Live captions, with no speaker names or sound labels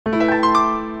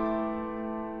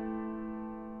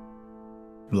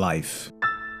Life.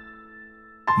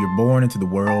 You're born into the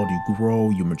world, you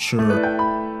grow, you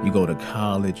mature, you go to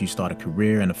college, you start a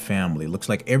career and a family. Looks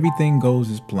like everything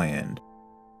goes as planned.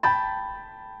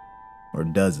 Or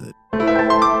does it?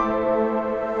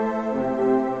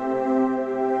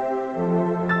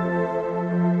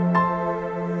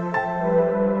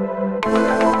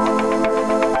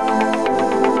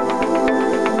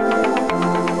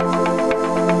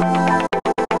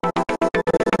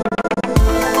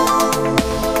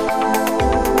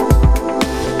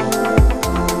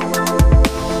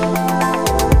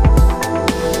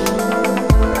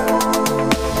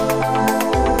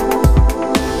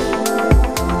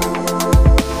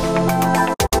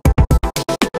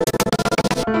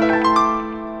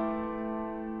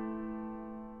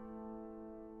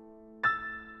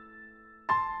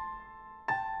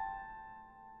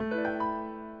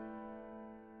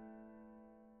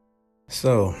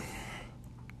 So,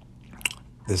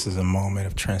 this is a moment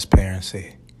of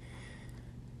transparency.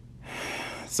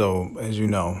 So, as you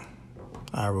know,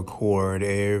 I record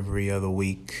every other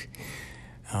week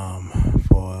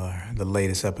for the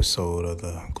latest episode of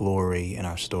The Glory in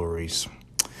Our Stories.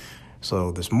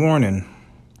 So, this morning,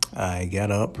 I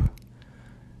got up,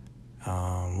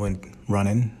 went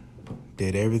running,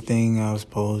 did everything I was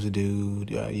supposed to do.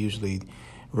 Usually,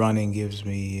 running gives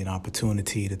me an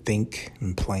opportunity to think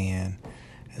and plan,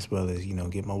 as well as,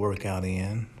 get my workout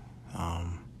in.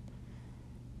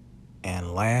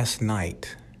 And last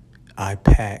night, I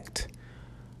packed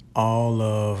all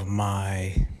of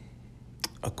my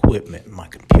equipment, my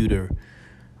computer,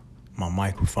 my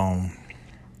microphone,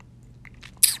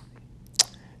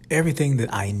 everything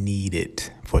that I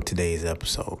needed for today's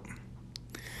episode.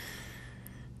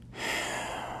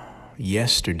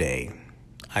 Yesterday,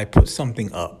 I put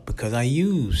something up because I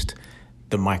used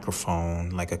the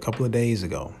microphone like a couple of days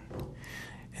ago,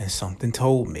 and something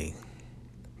told me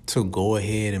to go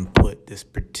ahead and put this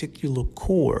particular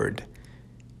cord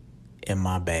in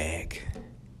my bag.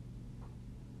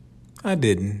 I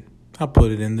didn't. I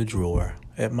put it in the drawer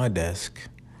at my desk.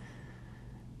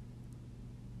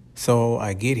 So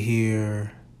I get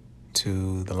here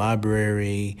to the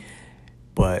library,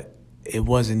 but it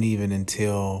wasn't even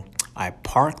until I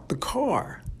parked the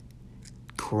car,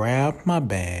 grabbed my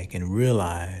bag, and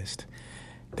realized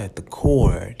that the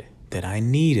cord that I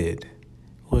needed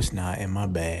was not in my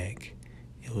bag.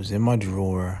 It was in my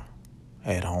drawer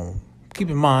at home. Keep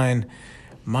in mind,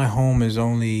 my home is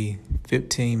only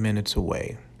 15 minutes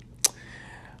away.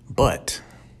 But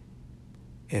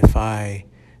if I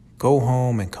go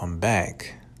home and come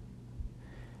back,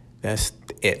 that's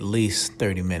at least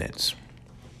 30 minutes.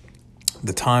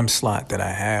 The time slot that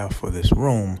I have for this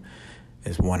room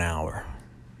is 1 hour.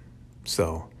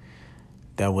 So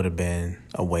that would have been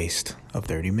a waste of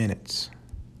 30 minutes.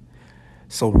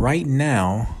 So right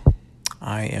now,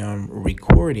 I am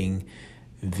recording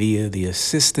via the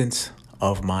assistance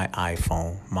of my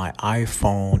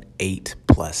iPhone 8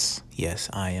 Plus. Yes,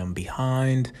 I am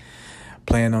behind.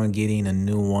 Plan on getting a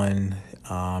new one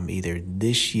either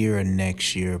this year or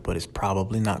next year, but it's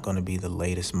probably not going to be the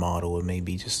latest model. It may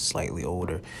be just slightly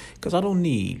older because I don't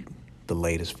need the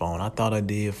latest phone. I thought I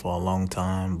did for a long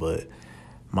time, but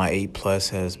my 8 Plus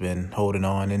has been holding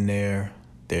on in there.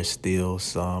 There's still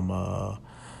some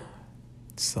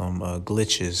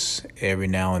glitches every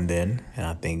now and then, and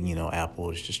I think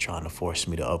Apple is just trying to force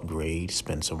me to upgrade,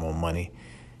 spend some more money,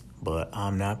 but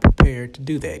I'm not prepared to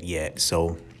do that yet.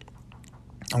 So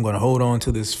I'm going to hold on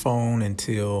to this phone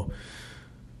until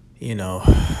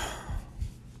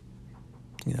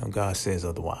God says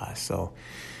otherwise. So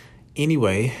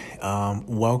anyway,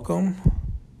 welcome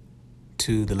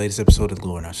to the latest episode of The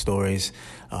Glory in Our Stories.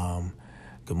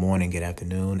 Good morning, good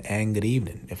afternoon, and good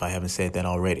evening, if I haven't said that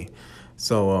already.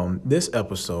 So this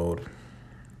episode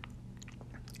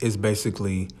is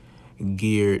basically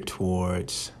geared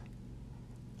towards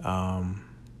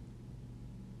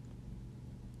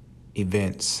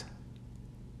events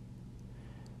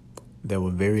that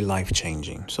were very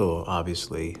life-changing. So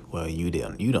obviously, well, you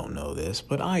don't know this,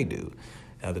 but I do.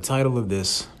 Now, the title of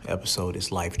this episode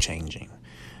is Life-Changing.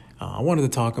 I wanted to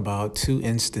talk about two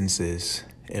instances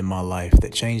in my life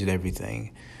that changed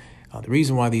everything. The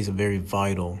reason why these are very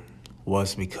vital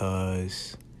was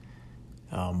because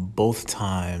both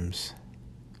times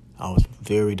I was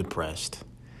very depressed.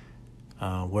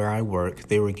 Where I work,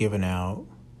 they were giving out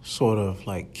sort of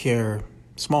like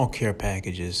small care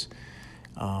packages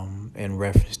in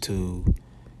reference to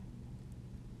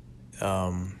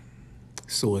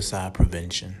suicide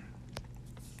prevention.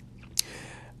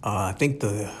 I think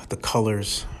the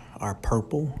colors are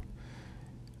purple.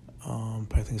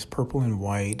 I think it's purple and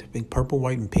white. I think purple,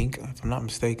 white, and pink, if I'm not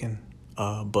mistaken.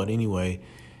 But anyway,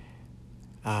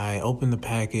 I opened the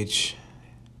package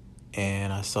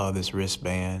and I saw this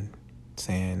wristband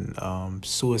saying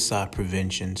suicide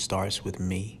prevention starts with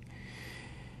me.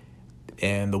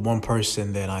 And the one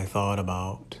person that I thought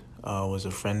about was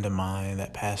a friend of mine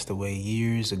that passed away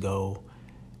years ago.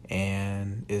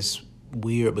 And it's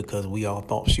weird because we all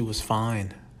thought she was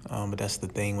fine. But that's the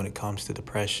thing when it comes to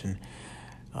depression.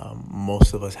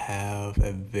 Most of us have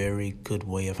a very good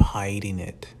way of hiding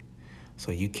it.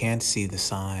 So you can't see the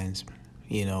signs,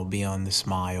 beyond the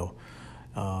smile,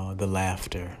 the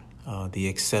laughter, the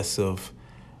excessive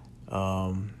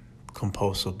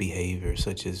compulsive behavior,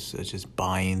 such as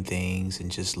buying things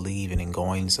and just leaving and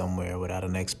going somewhere without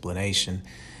an explanation.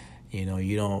 You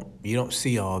don't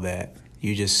see all that.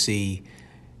 You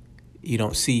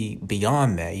don't see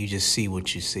beyond that. You just see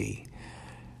what you see.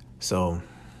 So,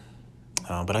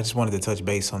 but I just wanted to touch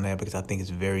base on that because I think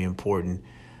it's very important,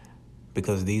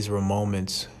 because these were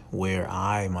moments where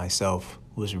I myself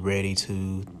was ready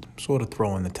to sort of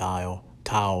throw in the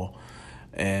towel,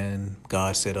 and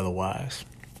God said otherwise.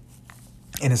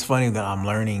 And it's funny that I'm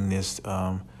learning this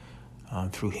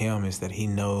through him, is that he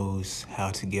knows how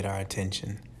to get our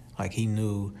attention. Like he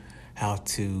knew how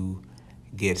to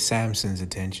get Samson's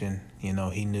attention. He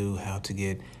knew how to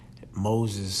get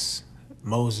Moses'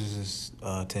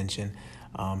 attention.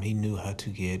 He knew how to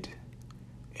get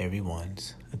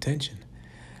everyone's attention.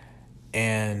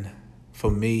 And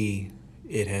for me,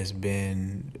 it has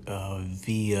been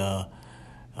via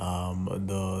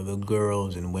the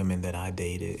girls and women that I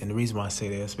dated. And the reason why I say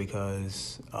that is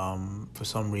because for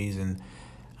some reason,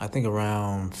 I think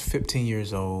around 15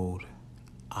 years old,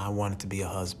 I wanted to be a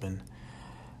husband.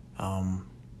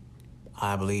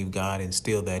 I believe God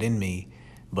instilled that in me,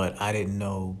 but I didn't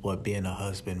know what being a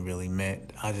husband really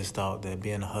meant. I just thought that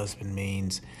being a husband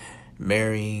means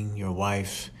marrying your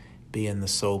wife, being the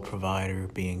sole provider,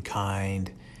 being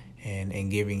kind,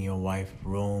 and giving your wife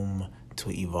room to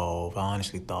evolve. I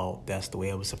honestly thought that's the way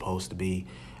it was supposed to be.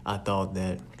 I thought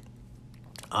that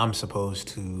I'm supposed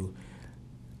to,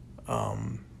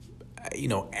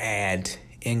 add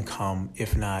income,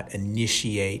 if not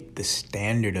initiate the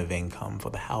standard of income for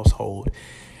the household.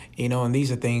 And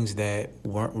these are things that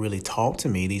weren't really taught to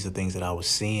me. These are things that I was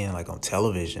seeing like on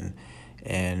television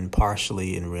and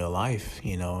partially in real life,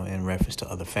 in reference to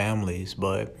other families.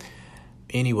 But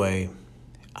anyway,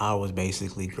 I was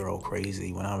basically girl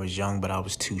crazy when I was young, but I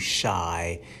was too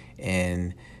shy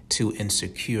and too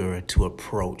insecure to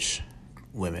approach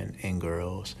women and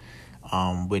girls,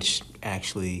 which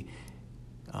actually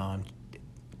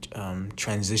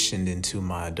transitioned into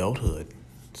my adulthood.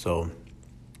 So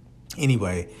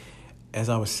anyway, as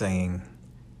I was saying,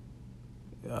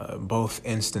 both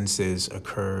instances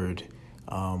occurred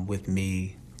with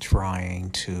me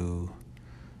trying to,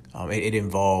 it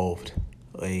involved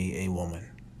a woman.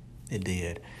 It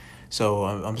did. So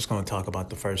I'm just going to talk about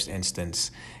the first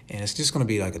instance, and it's just going to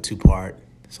be like a two-part.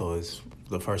 So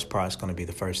the first part is going to be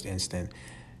the first instant,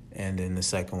 and then the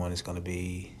second one is going to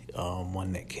be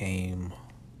one that came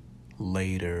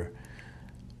later.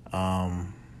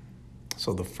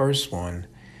 So the first one,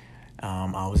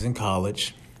 I was in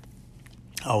college.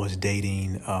 I was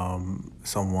dating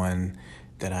someone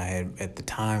that I had at the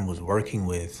time was working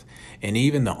with. And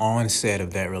even the onset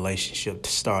of that relationship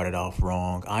started off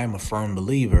wrong. I am a firm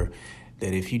believer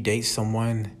that if you date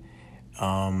someone,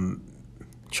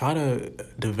 try to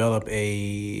develop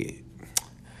I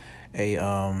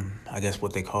guess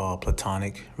what they call a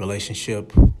platonic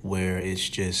relationship, where it's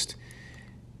just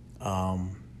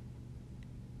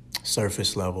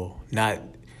surface level, not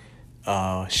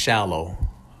shallow,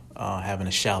 having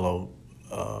a shallow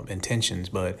intentions,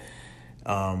 but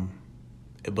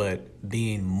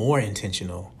being more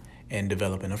intentional and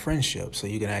developing a friendship, so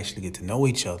you can actually get to know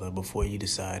each other before you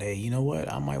decide, hey, you know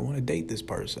what, I might want to date this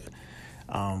person.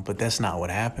 But that's not what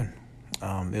happened.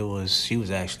 She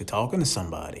was actually talking to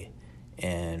somebody,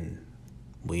 and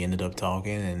we ended up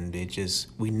talking, and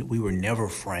we were never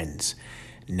friends.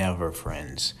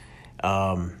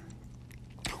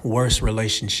 Worst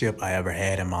relationship I ever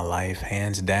had in my life,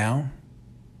 hands down.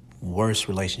 Worst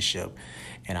relationship.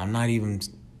 And I'm not even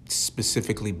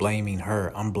specifically blaming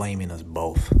her. I'm blaming us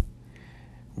both.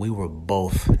 We were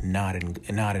both not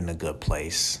in a good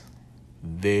place.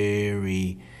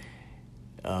 Very,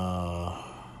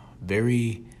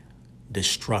 very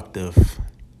destructive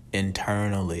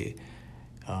internally.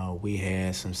 We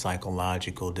had some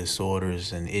psychological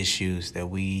disorders and issues that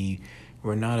we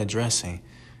were not addressing.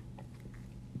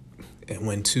 And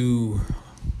when two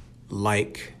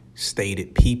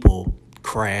like-stated people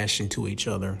crash into each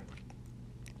other,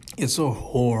 it's a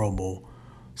horrible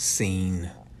scene.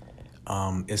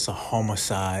 it's a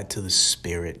homicide to the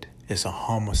spirit. It's a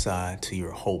homicide to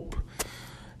your hope.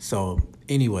 So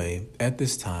anyway, at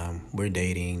this time, we're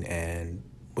dating and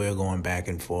we're going back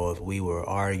and forth. We were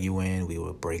arguing. We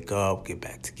would break up, get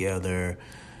back together.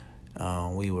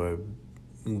 We were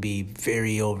be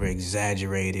very over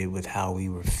exaggerated with how we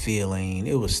were feeling.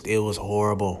 It was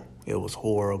horrible. It was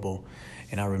horrible.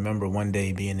 And I remember one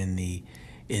day being in the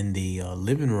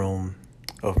living room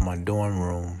of my dorm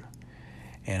room,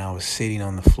 and I was sitting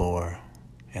on the floor,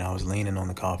 and I was leaning on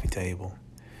the coffee table,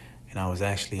 and I was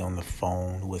actually on the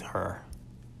phone with her.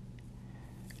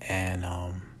 And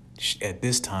at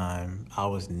this time, I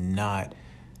was not,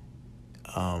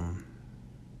 how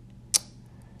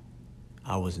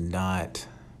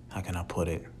can I put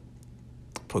it,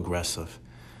 progressive.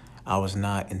 I was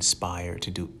not inspired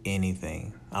to do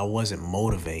anything. I wasn't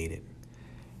motivated.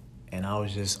 And I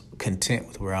was just content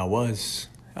with where I was.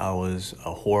 I was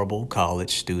a horrible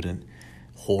college student,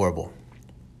 horrible.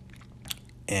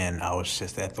 And I was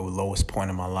just at the lowest point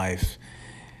of my life.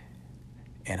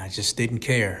 And I just didn't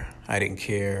care. I didn't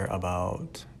care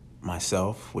about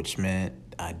myself, which meant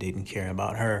I didn't care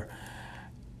about her.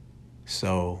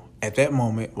 So at that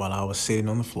moment, while I was sitting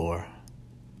on the floor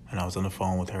and I was on the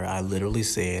phone with her, I literally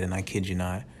said, and I kid you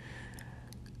not,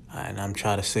 and I'm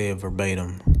trying to say it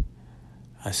verbatim,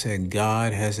 I said,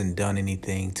 God hasn't done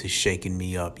anything to shaken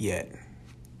me up yet.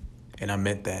 And I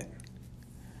meant that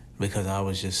because I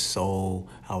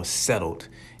was settled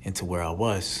into where I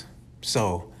was.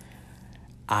 So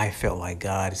I felt like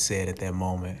God said at that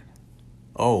moment,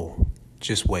 oh,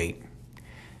 just wait.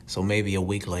 So maybe a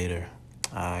week later,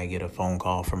 I get a phone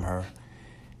call from her,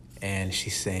 and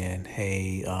she's saying,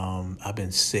 hey, I've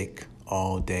been sick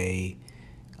all day.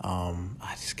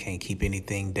 I just can't keep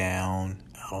anything down.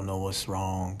 I don't know what's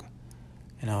wrong.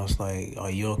 And I was like, are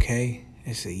you okay?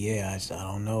 They said, yeah. I said, I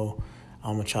don't know.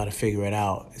 I'm going to try to figure it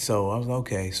out. So I was like,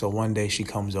 okay. So one day she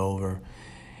comes over,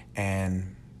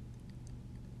 and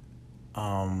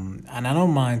I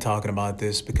don't mind talking about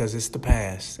this because it's the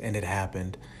past and it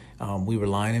happened. We were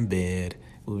lying in bed.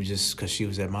 We were just, because she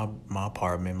was at my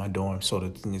apartment, my dorm, sort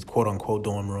of quote unquote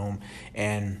dorm room,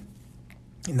 and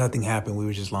nothing happened. We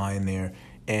were just lying there.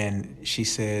 And she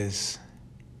says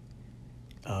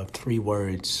 3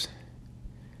 words.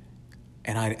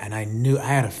 And I knew, I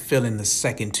had a feeling the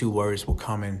second 2 words were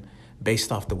coming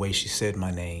based off the way she said my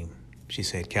name. She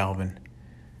said, Calvin.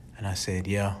 And I said,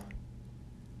 yeah.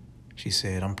 She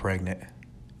said, I'm pregnant.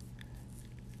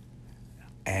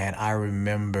 And I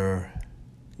remember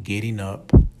getting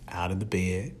up out of the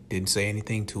bed, didn't say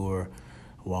anything to her,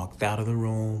 walked out of the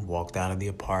room, walked out of the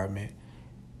apartment,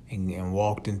 and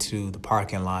walked into the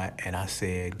parking lot, and I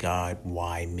said, God,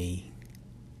 why me?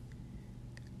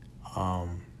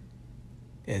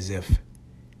 As if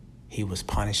he was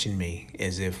punishing me,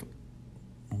 as if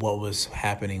what was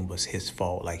happening was his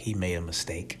fault, like he made a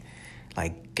mistake,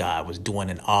 like God was doing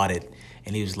an audit,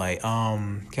 and he was like,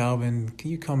 Calvin,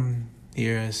 can you come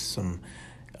here? There's some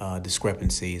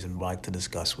discrepancies and I'd like to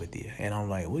discuss with you. And I'm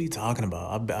like, what are you talking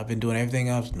about? I've been doing everything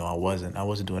else. No, I wasn't. I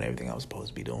wasn't doing everything I was supposed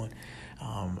to be doing.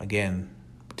 Again,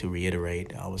 to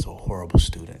reiterate, I was a horrible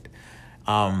student.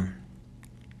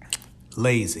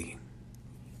 Lazy.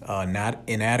 Not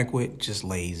inadequate, just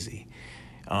lazy.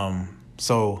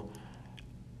 So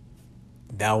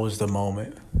that was the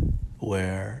moment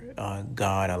where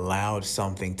God allowed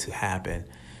something to happen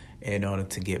in order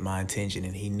to get my attention,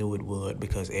 and he knew it would,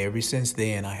 because ever since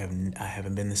then I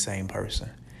haven't been the same person.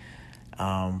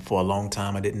 For a long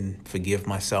time I didn't forgive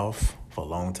myself. For a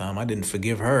long time I didn't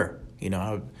forgive her.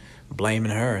 I was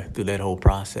blaming her through that whole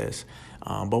process.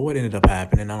 But what ended up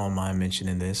happening, I don't mind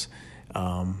mentioning this,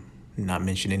 not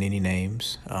mentioning any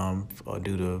names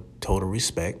due to total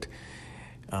respect,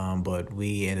 but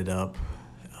we ended up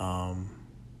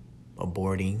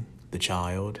aborting the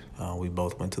child. We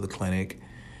both went to the clinic.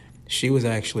 She was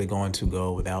actually going to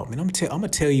go without me. I'm going to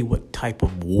tell you what type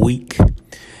of weak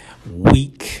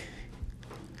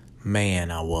man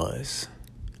I was.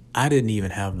 I didn't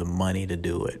even have the money to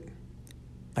do it.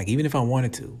 Like, even if I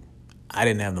wanted to, I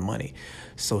didn't have the money.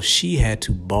 So she had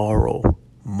to borrow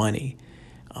money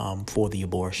for the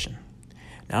abortion.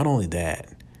 Not only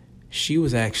that, she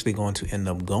was actually going to end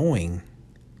up going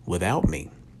without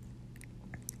me.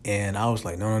 And I was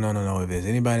like, no. If there's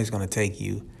anybody that's going to take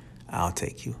you, I'll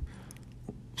take you.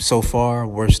 So far,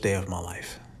 worst day of my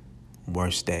life.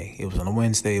 Worst day. It was on a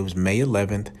Wednesday. It was May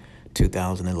 11th,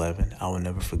 2011. I will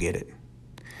never forget it.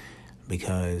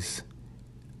 Because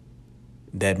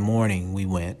that morning we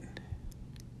went.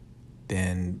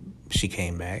 Then she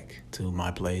came back to my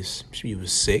place. She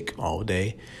was sick all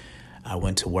day. I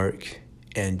went to work,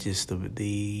 and just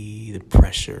the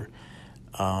pressure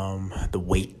The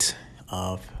weight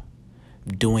of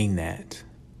doing that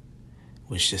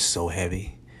was just so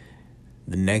heavy.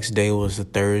 The next day was a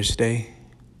Thursday.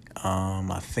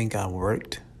 I think I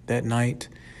worked that night.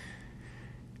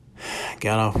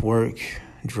 Got off work,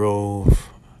 drove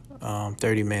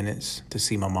 30 minutes to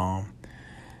see my mom,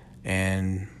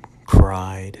 and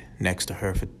cried next to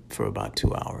her for about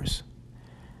 2 hours.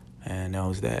 And that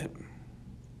was that.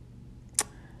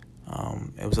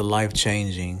 It was a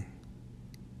life-changing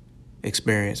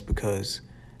experience because,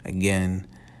 again,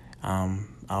 I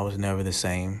was never the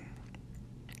same.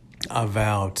 I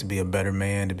vowed to be a better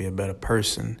man, to be a better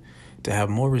person, to have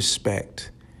more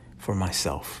respect for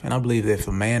myself. And I believe that if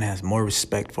a man has more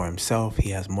respect for himself, he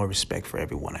has more respect for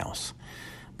everyone else.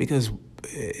 Because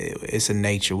it's a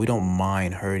nature. We don't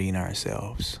mind hurting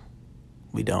ourselves.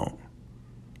 We don't.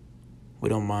 We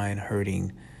don't mind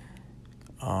hurting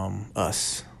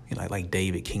us. Like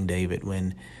David, King David,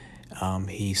 when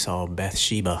he saw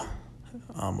Bathsheba,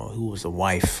 who was the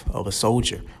wife of a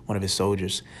soldier, one of his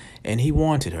soldiers, and he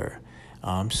wanted her.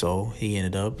 So he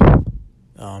ended up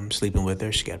sleeping with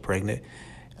her. She got pregnant.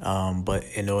 But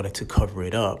in order to cover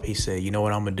it up, he said, you know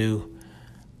what I'm going to do?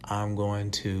 I'm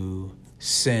going to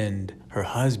send her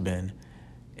husband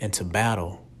into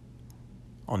battle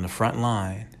on the front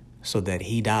line so that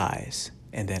he dies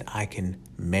and that I can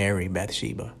marry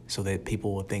Bathsheba so that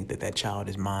people will think that that child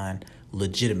is mine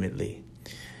legitimately.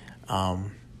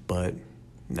 But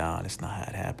no, that's not how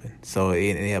it happened. So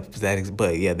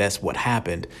that's what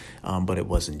happened. But it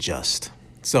wasn't just.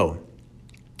 So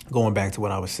going back to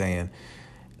what I was saying,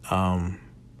 I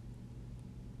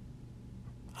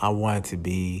wanted to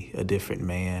be a different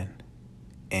man,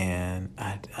 and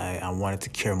I wanted to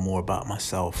care more about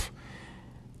myself.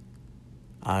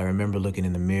 I remember looking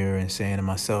in the mirror and saying to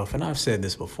myself, and I've said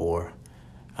this before,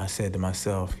 I said to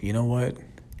myself, you know what?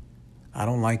 I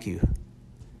don't like you.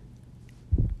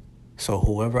 So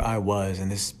whoever I was,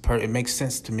 and it makes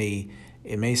sense to me.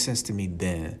 It made sense to me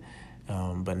then,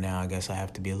 but now I guess I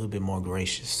have to be a little bit more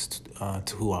gracious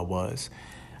to who I was.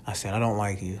 I said, I don't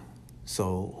like you.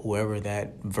 So whoever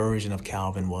that version of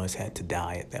Calvin was had to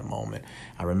die at that moment.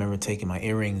 I remember taking my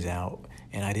earrings out,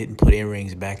 and I didn't put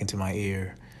earrings back into my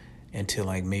ear until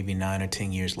like maybe 9 or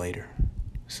 10 years later.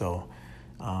 So,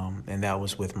 and that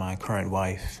was with my current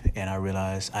wife. And I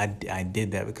realized I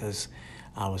did that because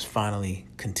I was finally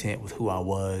content with who I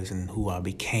was and who I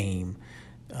became,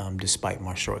 despite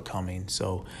my shortcomings.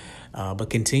 So, but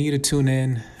continue to tune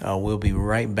in. We'll be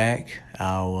right back.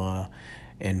 I'll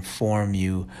inform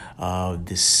you of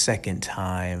the second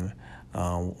time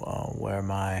where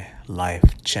my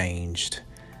life changed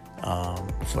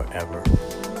forever.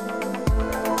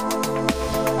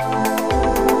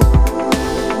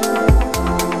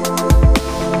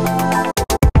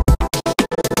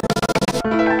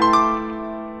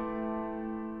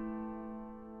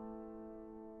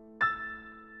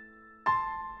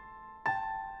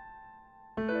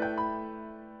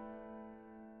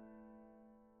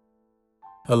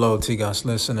 Hello, Tigos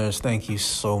listeners. Thank you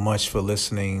so much for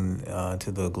listening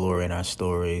to the Glory in Our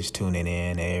Stories, tuning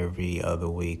in every other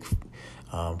week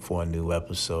for a new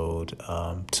episode.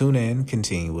 Tune in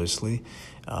continuously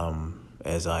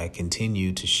as I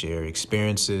continue to share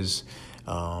experiences,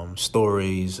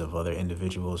 stories of other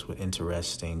individuals with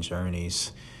interesting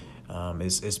journeys.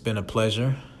 It's been a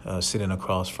pleasure sitting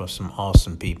across from some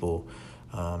awesome people,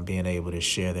 being able to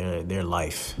share their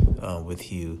life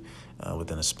with you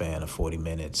within a span of 40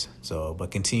 minutes. So,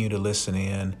 but continue to listen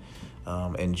in,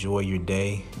 enjoy your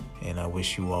day, and I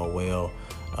wish you all well.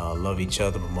 Love each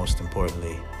other, but most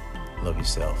importantly, love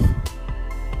yourself.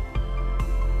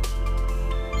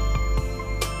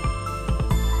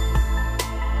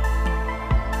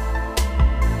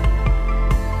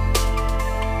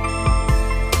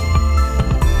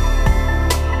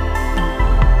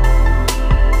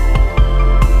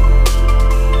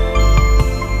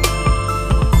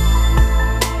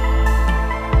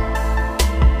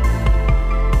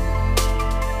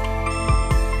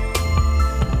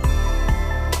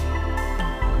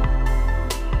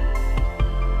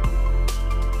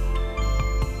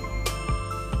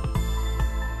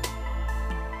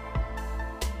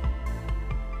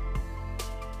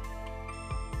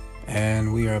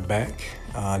 And we are back.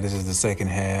 This is the second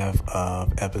half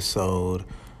of episode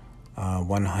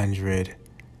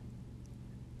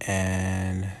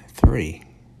 103.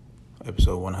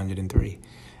 Episode 103,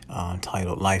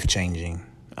 titled Life Changing.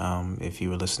 If you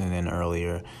were listening in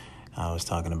earlier, I was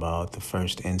talking about the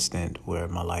first instant where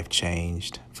my life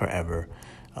changed forever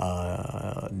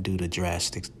due to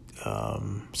drastic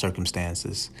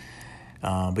circumstances.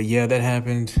 But yeah, that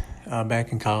happened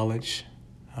back in college.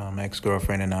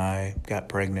 Ex-girlfriend and I got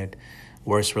pregnant.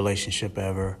 Worst relationship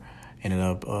ever. Ended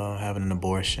up having an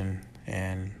abortion,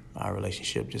 and our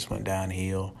relationship just went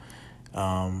downhill.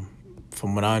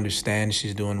 From what I understand,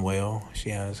 she's doing well.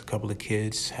 She has a couple of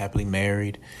kids, happily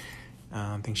married.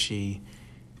 I think she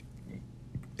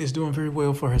is doing very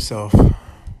well for herself.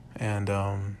 And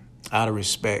out of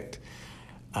respect,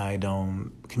 I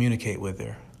don't communicate with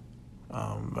her.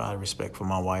 Out of respect for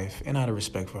my wife and out of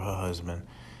respect for her husband.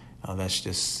 That's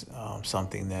just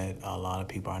something that a lot of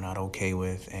people are not okay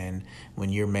with. And when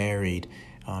you're married,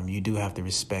 you do have to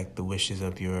respect the wishes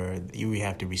of you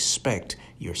have to respect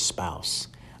your spouse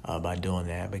by doing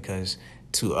that. Because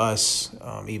to us,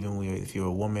 even if you're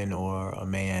a woman or a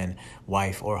man,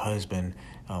 wife or husband,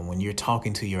 when you're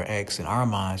talking to your ex, in our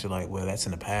minds, you're like, well, that's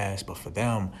in the past. But for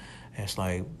them, it's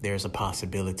like there's a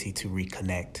possibility to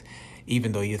reconnect.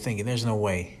 Even though you're thinking there's no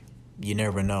way, you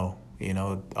never know. You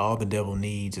know, all the devil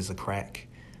needs is a crack.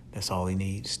 That's all he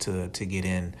needs to get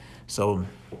in. So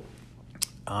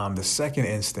the second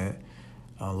instant,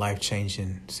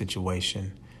 life-changing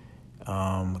situation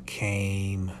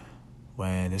came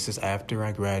when this is after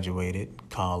I graduated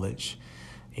college.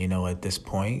 You know, at this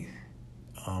point,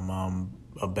 I'm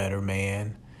a better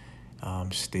man.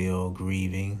 I'm still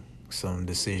grieving some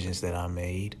decisions that I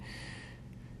made.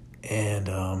 And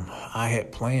I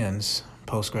had plans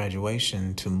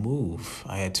post-graduation to move.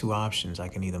 I had two options. I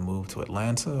can either move to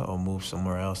Atlanta or move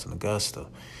somewhere else in Augusta.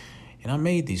 And I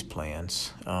made these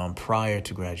plans prior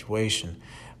to graduation.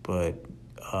 But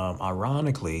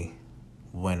ironically,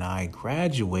 when I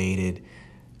graduated,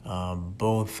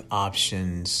 both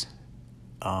options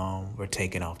were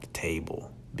taken off the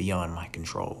table, beyond my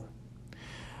control.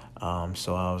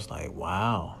 So I was like,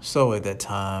 wow. So at that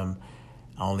time,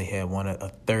 I only had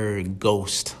a third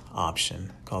ghost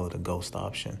option, call it a ghost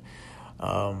option.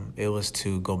 It was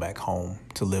to go back home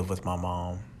to live with my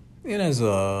mom. And as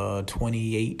a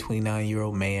 28,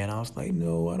 29-year-old man, I was like,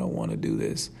 no, I don't want to do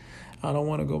this. I don't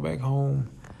want to go back home.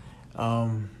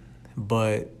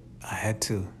 But I had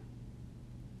to.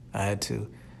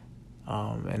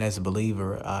 And as a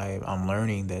believer, I'm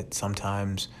learning that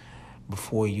sometimes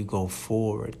before you go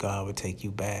forward, God would take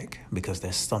you back because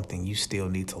there's something you still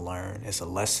need to learn. It's a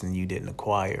lesson you didn't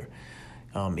acquire.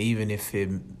 Even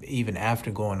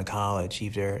after going to college,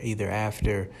 either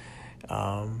after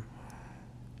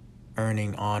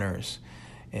earning honors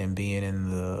and being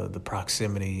in the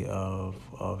proximity of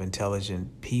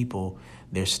intelligent people,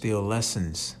 there's still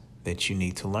lessons that you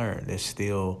need to learn. There's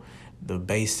still the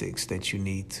basics that you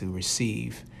need to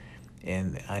receive.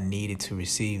 And I needed to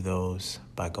receive those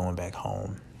by going back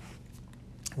home,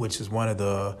 which is one of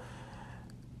the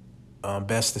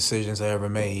best decisions I ever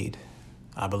made.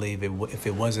 I believe if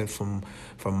it wasn't from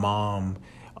Mom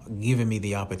giving me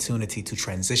the opportunity to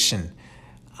transition,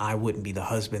 I wouldn't be the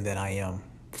husband that I am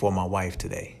for my wife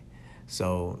today.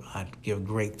 So I give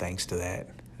great thanks to that.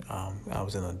 I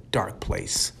was in a dark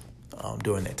place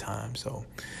during that time. So,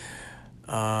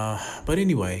 but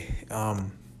anyway,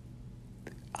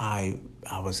 I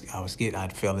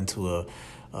fell into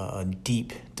a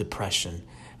deep depression.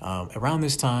 Around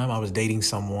this time, I was dating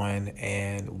someone,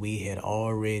 and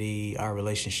our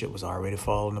relationship was already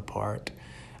falling apart.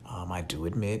 I do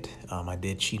admit, I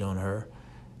did cheat on her.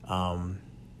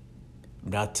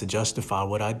 Not to justify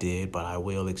what I did, but I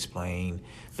will explain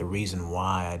the reason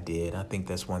why I did. I think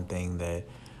that's one thing that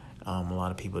a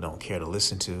lot of people don't care to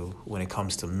listen to when it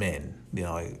comes to men. You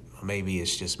know, maybe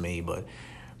it's just me, but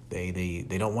they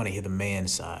don't want to hear the man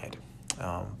side.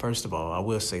 First of all, I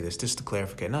will say this, just to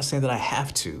clarify. I'm not saying that I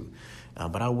have to,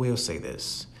 but I will say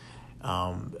this.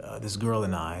 This girl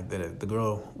and I, the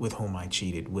girl with whom I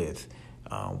cheated with,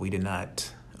 we did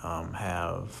not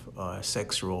have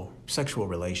sexual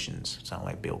relations. Sound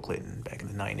like Bill Clinton back in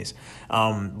the 90s.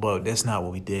 But that's not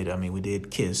what we did. I mean, we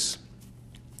did kiss.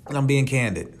 And I'm being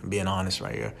candid, I'm being honest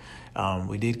right here.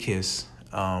 We did kiss,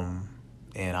 and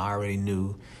I already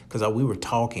knew, because we were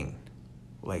talking,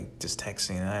 like just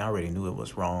texting, and I already knew it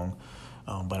was wrong,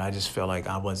 but I just felt like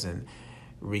I wasn't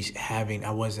receiving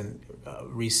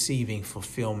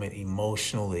fulfillment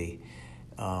emotionally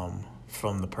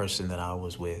from the person that I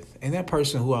was with. And that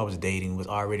person who I was dating was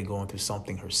already going through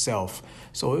something herself,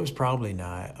 so it was probably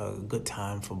not a good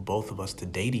time for both of us to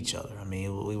date each other. I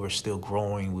mean, we were still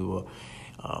growing,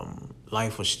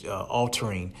 life was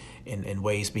altering in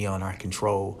ways beyond our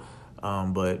control.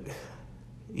 But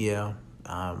yeah,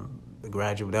 the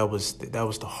graduate, that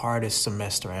was the hardest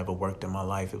semester I ever worked in my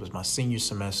life. It was my senior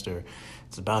semester.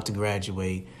 It's about to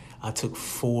graduate. I took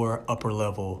 4 upper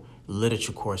level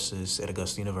literature courses at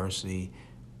Augusta University.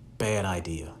 Bad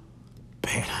idea.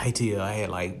 I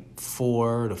had like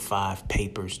 4 to 5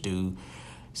 papers due.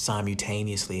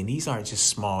 simultaneously. And these aren't just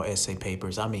small essay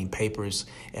papers. I mean, papers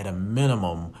at a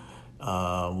minimum,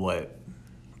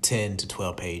 10 to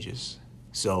 12 pages.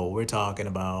 So we're talking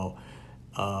about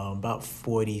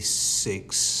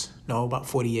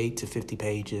 48 to 50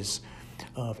 pages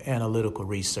of analytical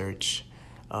research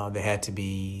that had to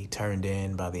be turned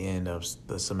in by the end of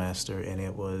the semester. And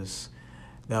that was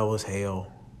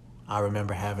hell. I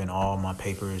remember having all my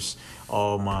papers,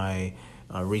 all my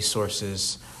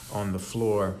resources on the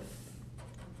floor,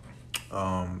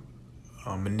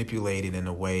 manipulated in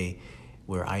a way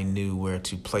where I knew where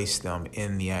to place them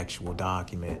in the actual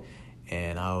document,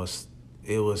 and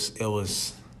it was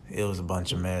a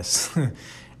bunch of mess.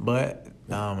 But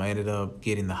I ended up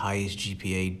getting the highest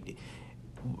GPA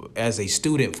as a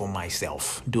student for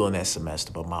myself during that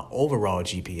semester, but my overall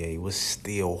GPA was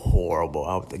still horrible.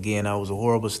 I was a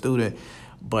horrible student,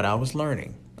 but I was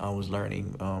learning.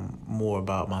 More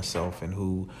about myself and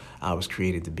who I was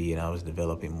created to be, and I was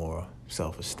developing more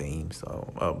self-esteem.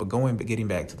 So, getting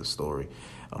back to the story,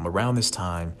 around this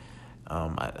time,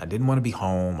 I didn't want to be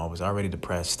home. I was already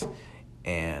depressed,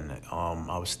 and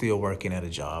I was still working at a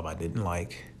job I didn't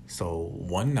like. So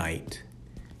one night,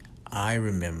 I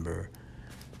remember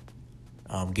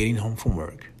getting home from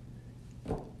work,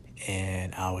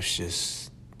 and I was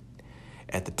just,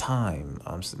 at the time,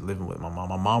 I'm living with my mom.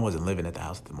 My mom wasn't living at the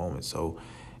house at the moment, so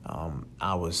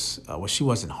she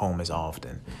wasn't home as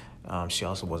often. She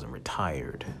also wasn't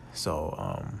retired.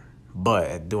 So, but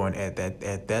at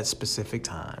that specific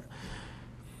time,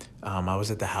 I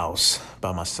was at the house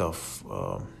by myself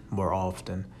more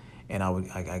often, and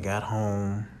I got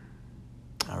home.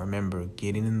 I remember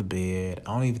getting in the bed.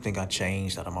 I don't even think I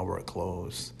changed out of my work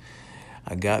clothes.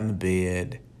 I got in the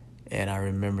bed, and I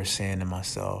remember saying to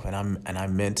myself, and I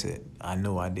meant it. I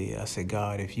know I did. I said,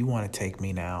 God, if you want to take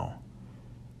me now,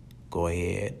 go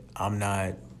ahead. I'm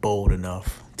not bold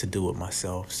enough to do it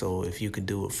myself. So if you could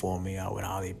do it for me, I would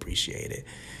highly appreciate it.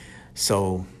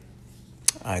 So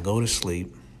I go to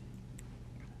sleep,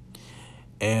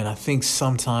 and I think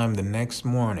sometime the next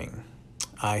morning,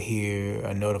 I hear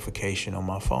a notification on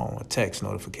my phone, a text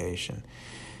notification.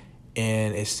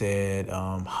 And it said,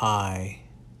 hi,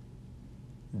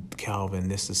 Calvin,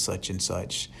 this is such and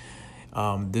such.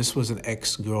 This was an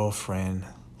ex-girlfriend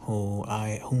whom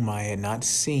I had not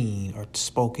seen or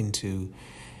spoken to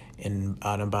in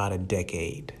about a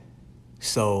decade.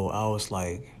 So I was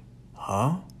like,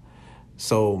 huh?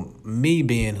 So me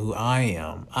being who I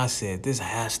am, I said, this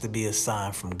has to be a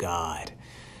sign from God.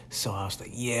 So I was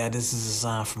like, yeah, this is a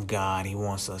sign from God. He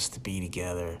wants us to be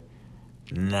together.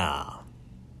 Nah.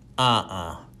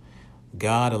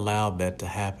 God allowed that to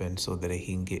happen so that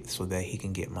he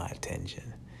can get my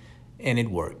attention. And it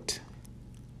worked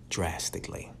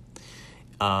drastically.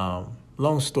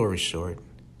 Long story short,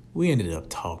 we ended up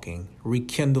talking,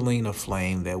 rekindling a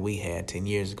flame that we had 10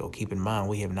 years ago. Keep in mind,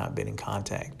 we have not been in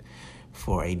contact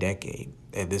for a decade.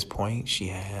 At this point, she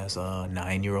has a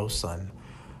 9-year-old son,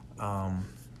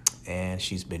 and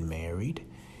she's been married.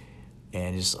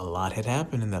 And just a lot had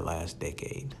happened in that last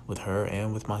decade with her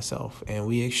and with myself. And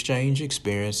we exchange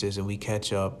experiences and we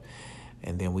catch up.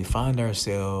 And then we find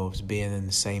ourselves being in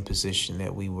the same position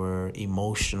that we were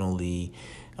emotionally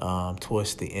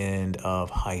towards the end of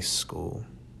high school.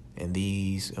 And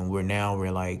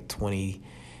we're like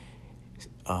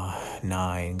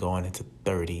 29 going into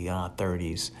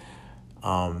 30s.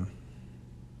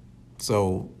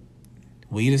 So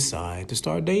we decide to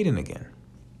start dating again.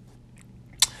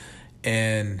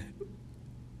 And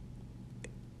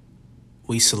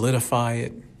we solidify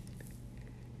it.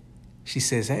 She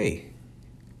says, hey,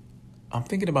 I'm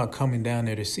thinking about coming down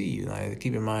there to see you. Like,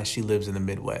 keep in mind, she lives in the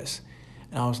Midwest.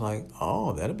 And I was like,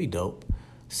 oh, that'll be dope.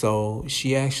 So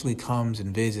she actually comes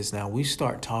and visits. Now, we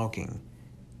start talking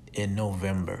in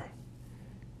November.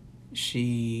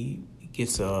 She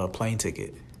gets a plane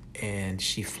ticket, and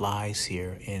she flies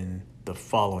here in the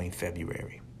following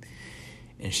February.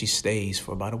 And she stays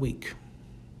for about a week.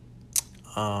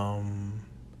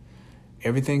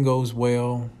 Everything goes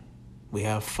well. We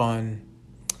have fun.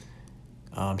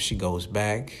 She goes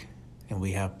back, and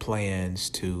we have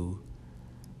plans to,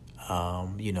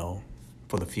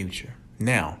 for the future.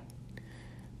 Now,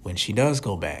 when she does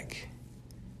go back,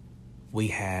 we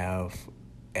have,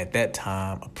 at that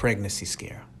time, a pregnancy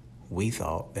scare. We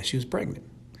thought that she was pregnant.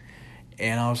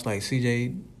 And I was like,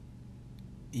 CJ,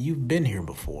 you've been here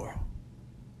before.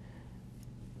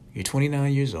 You're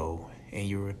 29 years old, and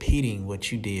you're repeating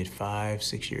what you did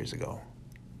 5-6 years ago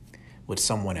with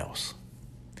someone else.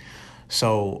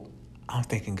 So I'm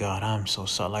thinking, God, I'm so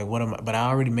sorry. Like, what am I? But I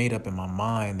already made up in my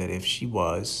mind that if she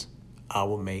was, I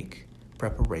will make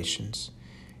preparations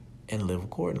and live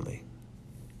accordingly.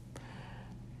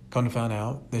 Come to find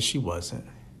out that she wasn't.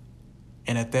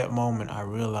 And at that moment, I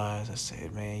realized, I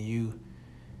said, man,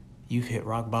 you've hit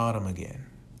rock bottom again.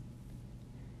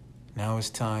 Now it's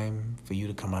time for you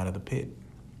to come out of the pit.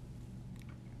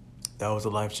 That was a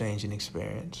life-changing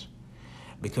experience.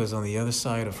 Because on the other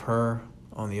side of her,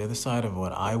 on the other side of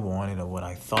what I wanted or what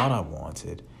I thought I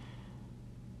wanted,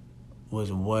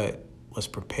 was what was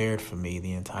prepared for me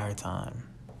the entire time.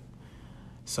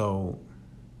 So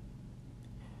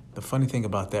the funny thing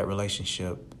about that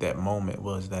relationship, that moment,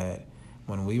 was that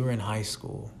when we were in high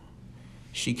school,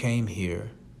 she came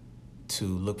here to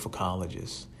look for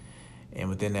colleges. And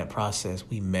within that process,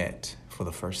 we met for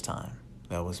the first time.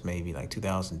 That was maybe like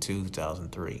 2002,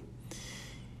 2003.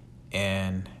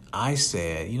 And I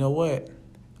said, you know what?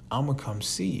 I'm going to come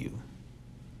see you.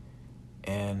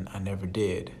 And I never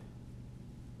did.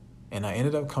 And I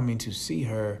ended up coming to see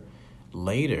her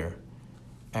later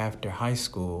after high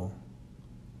school.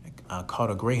 I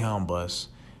caught a Greyhound bus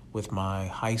with my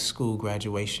high school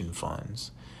graduation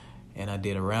funds. And I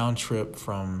did a round trip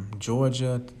from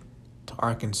Georgia to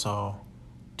Arkansas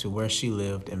to where she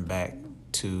lived and back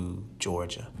to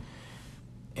Georgia.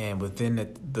 And within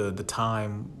the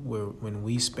time when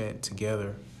we spent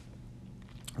together,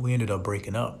 we ended up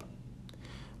breaking up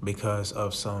because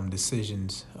of some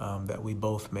decisions that we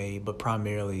both made, but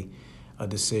primarily a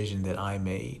decision that I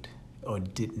made or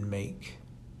didn't make.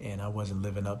 And I wasn't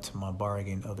living up to my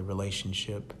bargain of the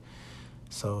relationship.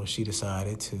 So she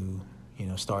decided to,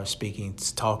 start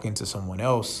talking to someone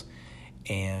else,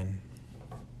 and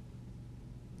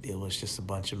it was just a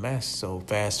bunch of mess. So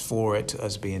fast forward to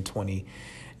us being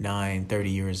 29, 30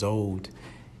 years old,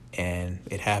 and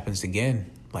it happens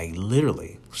again. Like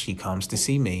literally, she comes to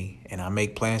see me, and I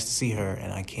make plans to see her,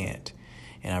 and I can't.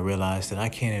 And I realized that I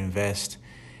can't invest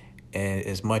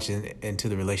as much into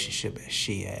the relationship as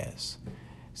she has.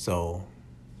 So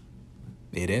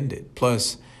it ended.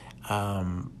 Plus,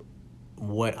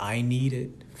 what I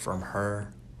needed from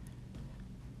her,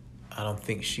 I don't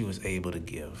think she was able to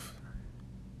give.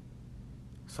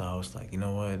 So I was like, you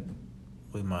know what?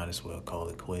 We might as well call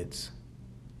it quits.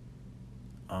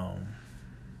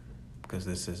 Because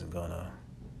this isn't gonna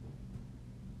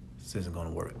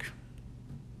work.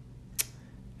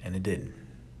 And it didn't.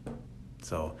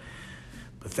 So,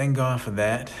 but thank God for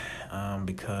that,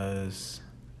 because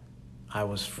I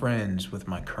was friends with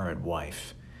my current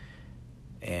wife,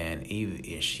 and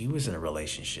she was in a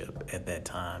relationship at that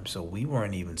time, so we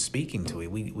weren't even speaking to it.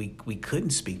 We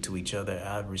couldn't speak to each other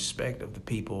out of respect for the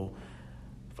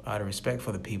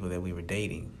people that we were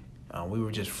dating. We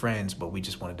were just friends, but we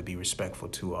just wanted to be respectful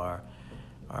to our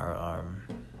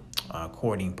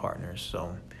courting partners.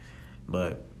 So,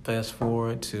 but fast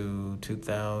forward to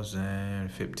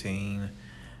 2015,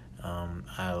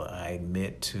 I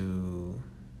admit to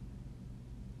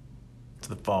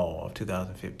the fall of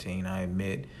 2015, I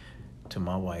admit to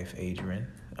my wife, Adrian,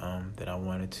 that I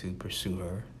wanted to pursue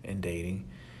her in dating.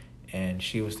 And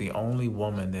she was the only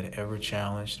woman that ever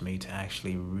challenged me to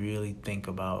actually really think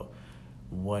about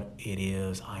what it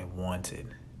is I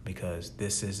wanted, because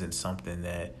this isn't something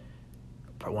that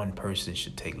one person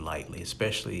should take lightly,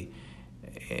 especially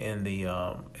in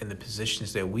the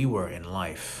positions that we were in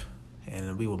life.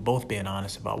 And we were both being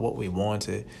honest about what we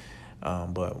wanted,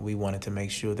 but we wanted to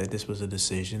make sure that this was a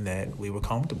decision that we were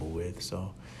comfortable with.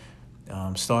 So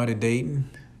started dating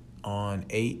on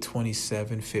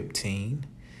 8/27/15,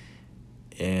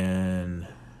 and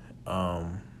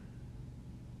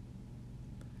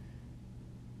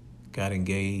got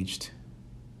engaged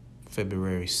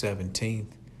February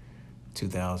 17th,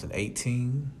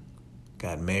 2018.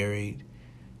 Got married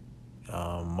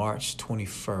March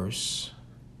 21st,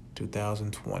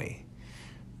 2020,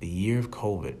 the year of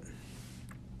COVID.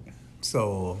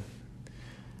 So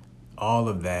all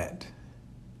of that,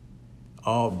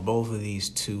 both of these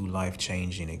two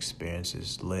life-changing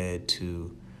experiences led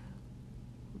to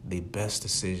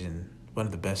one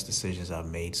of the best decisions I've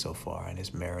made so far, and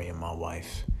it's marrying my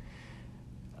wife.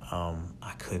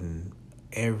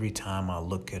 Every time I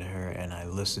look at her and I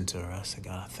listen to her, I say,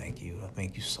 God, I thank you. I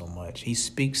thank you so much. He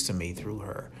speaks to me through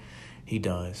her. He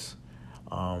does.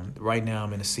 Right now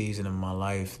I'm in a season of my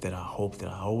life that I hope that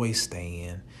I always stay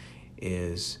in,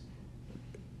 is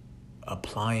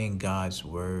applying God's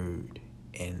word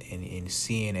and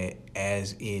seeing it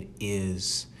as it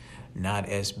is, not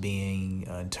as being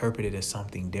interpreted as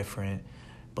something different,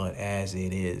 but as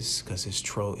it is, because His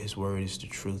word is the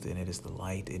truth, and it is the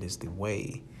light, it is the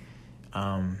way.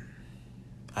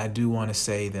 I do want to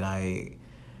say that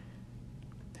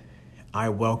I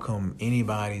welcome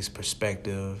anybody's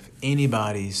perspective,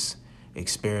 anybody's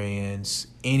experience,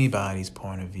 anybody's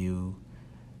point of view.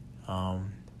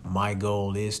 My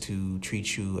goal is to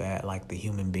treat you at like the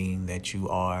human being that you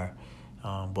are.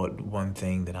 But one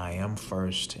thing that I am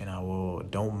first, and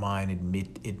don't mind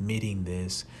admitting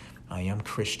this, I am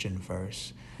Christian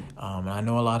first. And I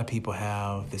know a lot of people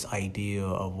have this idea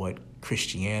of what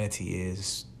Christianity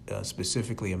is,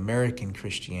 specifically American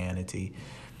Christianity.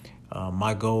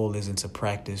 My goal isn't to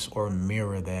practice or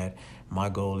mirror that. My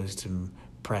goal is to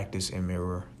practice and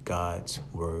mirror God's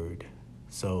word.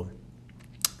 So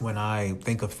when I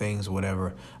think of things,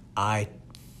 whatever, I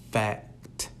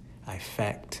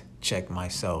fact check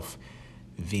myself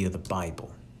via the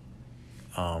Bible,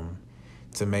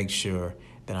 to make sure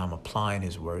that I'm applying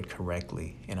his word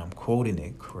correctly and I'm quoting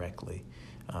it correctly,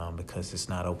 because it's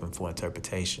not open for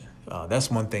interpretation.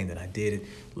 That's one thing that I did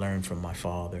learn from my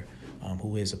father,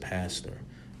 who is a pastor.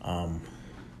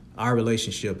 Our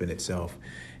relationship in itself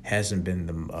hasn't been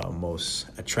the most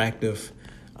attractive,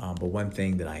 but one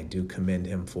thing that I do commend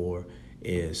him for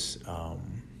is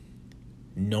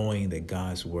knowing that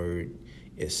God's word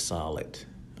is solid.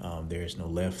 There is no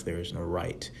left, there is no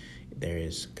right. There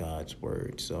is God's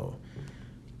word. So,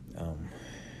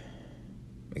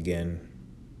 again,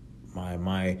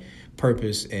 my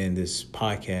purpose in this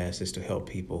podcast is to help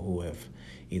people who have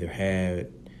either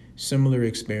had similar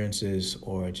experiences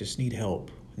or just need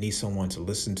help, need someone to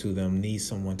listen to them, need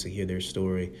someone to hear their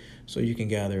story, so you can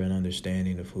gather an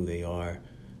understanding of who they are,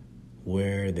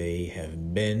 where they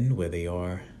have been, where they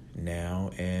are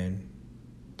now, and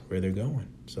where they're going.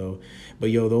 So,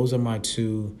 but those are my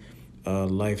two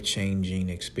life-changing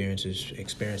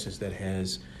experiences that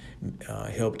has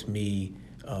helped me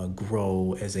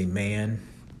grow as a man,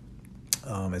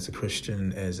 as a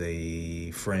Christian, as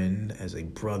a friend, as a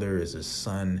brother, as a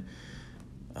son,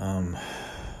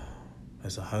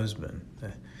 as a husband,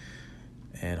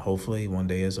 and hopefully one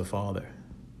day as a father.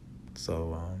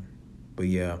 So, but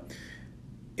yeah,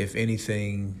 if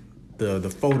anything, the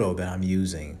photo that I'm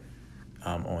using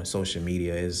on social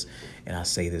media is, and I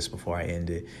say this before I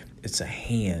end it, it's a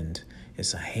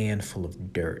handful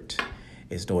of dirt.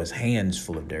 It's though his hands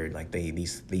full of dirt, like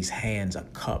these hands are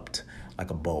cupped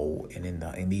like a bowl, and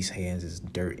in these hands is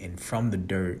dirt, and from the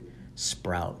dirt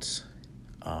sprouts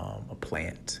a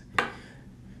plant.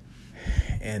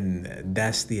 And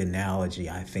that's the analogy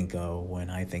I think of when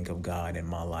I think of God in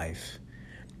my life.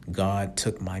 God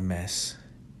took my mess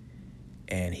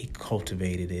and he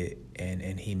cultivated it,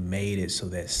 and he made it so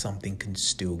that something can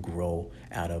still grow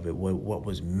out of it, what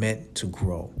was meant to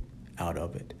grow out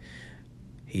of it.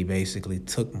 He basically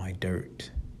took my dirt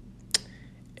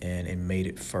and made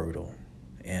it fertile.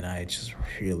 And I just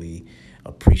really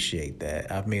appreciate that.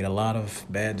 I've made a lot of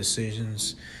bad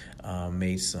decisions,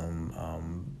 made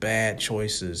some bad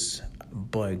choices,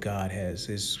 but God has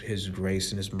his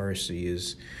grace and his mercy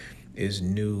is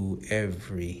new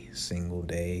every single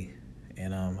day.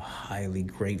 And I'm highly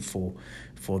grateful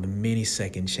for the many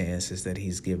second chances that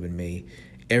he's given me.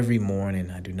 Every morning,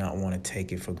 I do not want to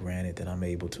take it for granted that I'm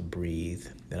able to breathe,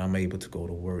 that I'm able to go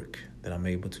to work, that I'm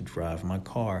able to drive my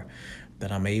car,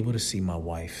 that I'm able to see my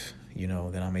wife,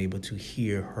 that I'm able to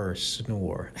hear her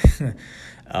snore.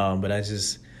 But I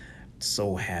just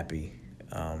so happy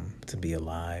to be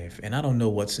alive. And I don't know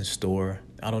what's in store.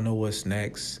 I don't know what's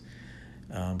next.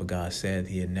 But God said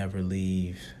he'd never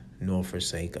leave nor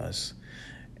forsake us.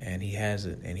 And he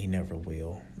hasn't, and he never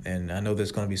will. And I know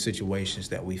there's going to be situations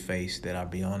that we face that are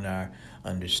beyond our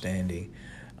understanding.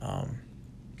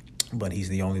 But he's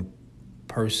the only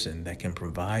person that can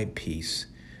provide peace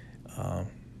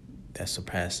that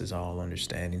surpasses all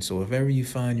understanding. So if ever you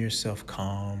find yourself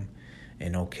calm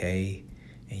and okay,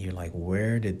 and you're like,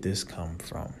 where did this come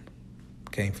from?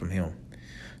 It came from him.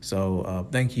 So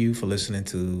thank you for listening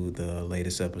to the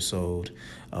latest episode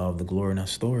of the Glory in Our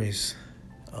Stories,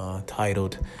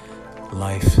 titled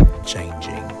Life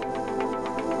Changing.